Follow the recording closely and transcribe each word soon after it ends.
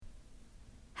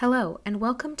Hello, and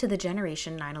welcome to the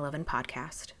Generation 9/11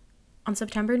 podcast. On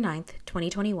September 9th,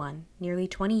 2021, nearly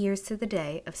 20 years to the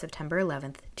day of September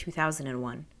 11th,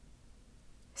 2001,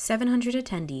 700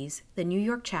 attendees, the New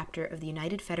York chapter of the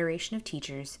United Federation of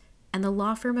Teachers, and the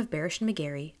law firm of Barish and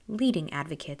McGarry, leading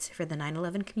advocates for the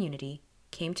 9/11 community,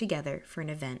 came together for an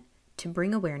event to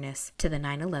bring awareness to the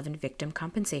 9/11 Victim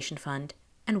Compensation Fund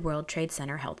and World Trade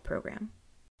Center Health Program.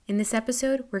 In this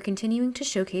episode, we're continuing to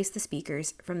showcase the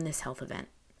speakers from this health event.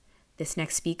 This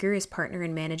next speaker is partner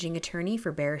and managing attorney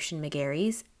for Barish and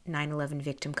McGarry's 9/11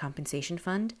 Victim Compensation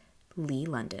Fund, Lee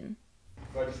London.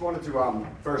 So I just wanted to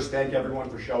first thank everyone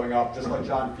for showing up. Just like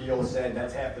John Field said,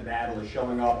 that's half the battle, is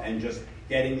showing up and just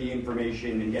getting the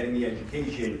information and getting the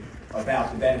education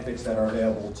about the benefits that are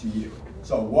available to you.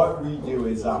 So what we do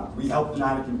is we help the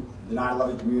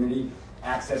 9/11 community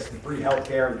access to free health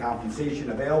care and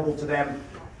compensation available to them.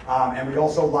 And we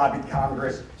also lobbied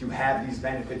Congress to have these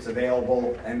benefits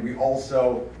available, and we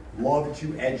also love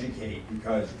to educate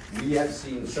because we have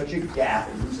seen such a gap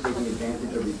in who's taking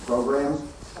advantage of these programs.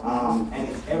 And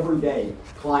every day,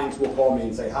 clients will call me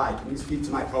and say, "Hi, can you speak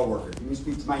to my coworker? Can you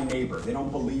speak to my neighbor?" They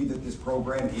don't believe that this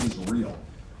program is real.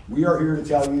 We are here to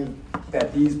tell you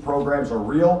that these programs are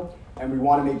real, and we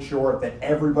want to make sure that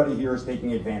everybody here is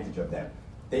taking advantage of them.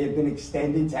 They have been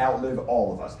extended to outlive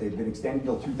all of us. They've been extended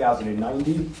till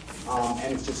 2090,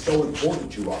 and it's just so important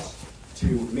to us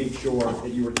to make sure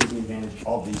that you are taking advantage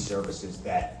of these services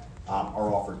that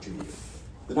are offered to you.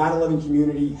 The 9/11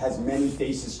 community has many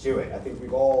faces to it. I think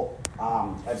we've all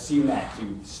have seen that,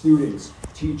 to students,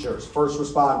 teachers, first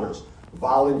responders,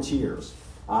 volunteers.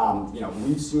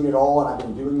 We've seen it all, and I've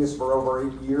been doing this for over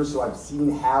 8 years, so I've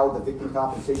seen how the Victim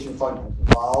Compensation Fund has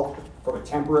evolved from a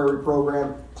temporary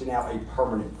program to now a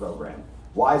permanent program.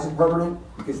 Why is it permanent?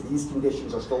 Because these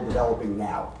conditions are still developing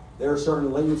now. There are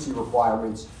certain latency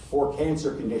requirements for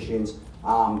cancer conditions,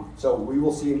 so we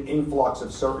will see an influx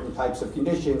of certain types of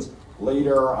conditions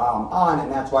later on,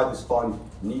 and that's why this fund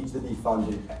needs to be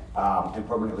funded and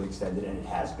permanently extended, and it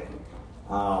has been.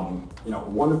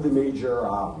 One of the major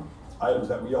items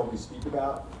that we always speak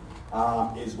about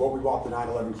is what we want the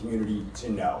 9/11 community to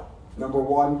know. Number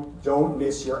one, don't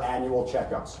miss your annual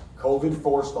checkups. COVID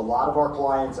forced a lot of our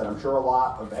clients, and I'm sure a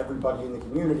lot of everybody in the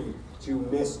community, to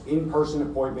miss in-person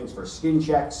appointments for skin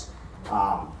checks,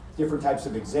 different types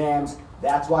of exams.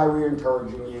 That's why we're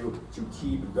encouraging you to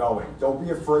keep going. Don't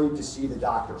be afraid to see the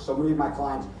doctor. So many of my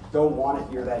clients don't want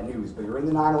to hear that news, but you're in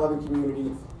the 9/11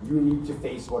 community, you need to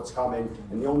face what's coming,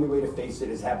 and the only way to face it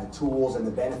is have the tools and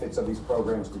the benefits of these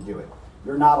programs to do it.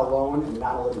 You're not alone, and the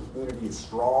 9/11 community is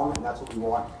strong, and that's what we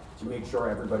want to make sure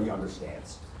everybody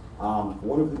understands.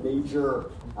 One of the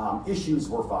major issues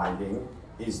we're finding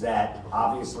is that,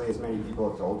 obviously, as many people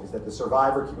have told, is that the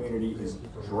survivor community is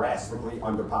drastically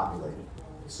underpopulated.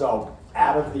 So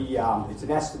out of the, it's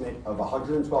an estimate of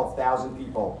 112,000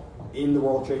 people in the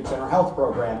World Trade Center Health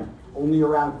Program, only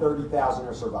around 30,000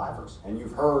 are survivors. And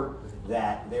you've heard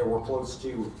that there were close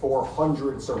to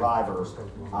 400 survivors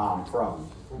from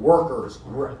workers,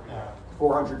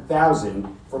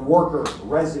 400,000 from workers,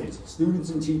 residents,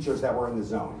 students, and teachers that were in the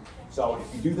zone. So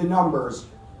if you do the numbers,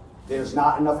 there's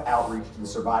not enough outreach to the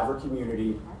survivor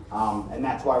community, and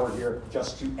that's why we're here,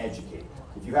 just to educate.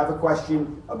 If you have a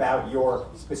question about your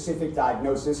specific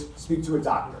diagnosis, speak to a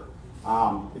doctor.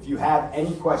 If you have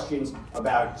any questions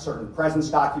about certain presence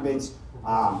documents,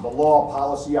 the law,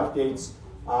 policy updates,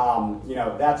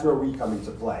 that's where we come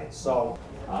into play. So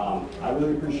I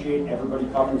really appreciate everybody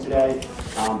coming today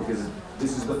because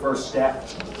this is the first step.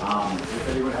 If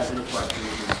anyone has any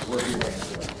questions, we're here to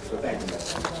answer them. So thank you,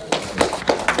 guys.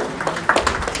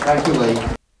 Thank you, Lee.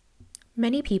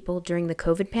 Many people during the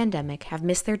COVID pandemic have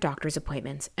missed their doctor's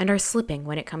appointments and are slipping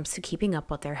when it comes to keeping up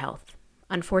with their health.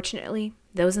 Unfortunately,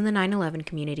 those in the 9/11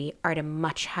 community are at a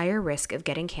much higher risk of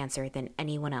getting cancer than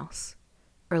anyone else.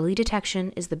 Early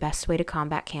detection is the best way to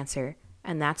combat cancer,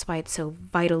 and that's why it's so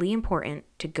vitally important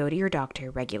to go to your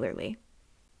doctor regularly.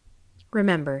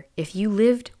 Remember, if you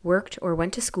lived, worked, or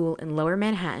went to school in Lower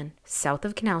Manhattan, south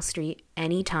of Canal Street,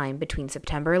 any time between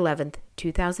September 11th,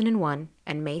 2001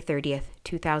 and May 30th,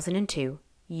 2002,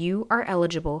 you are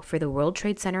eligible for the World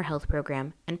Trade Center Health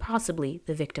Program and possibly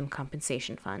the Victim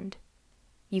Compensation Fund.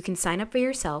 You can sign up for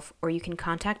yourself, or you can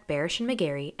contact Barish and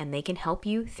McGarry, and they can help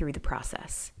you through the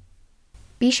process.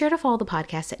 Be sure to follow the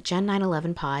podcast at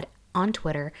Gen911Pod on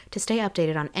Twitter to stay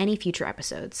updated on any future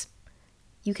episodes.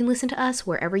 You can listen to us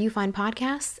wherever you find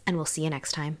podcasts, and we'll see you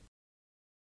next time.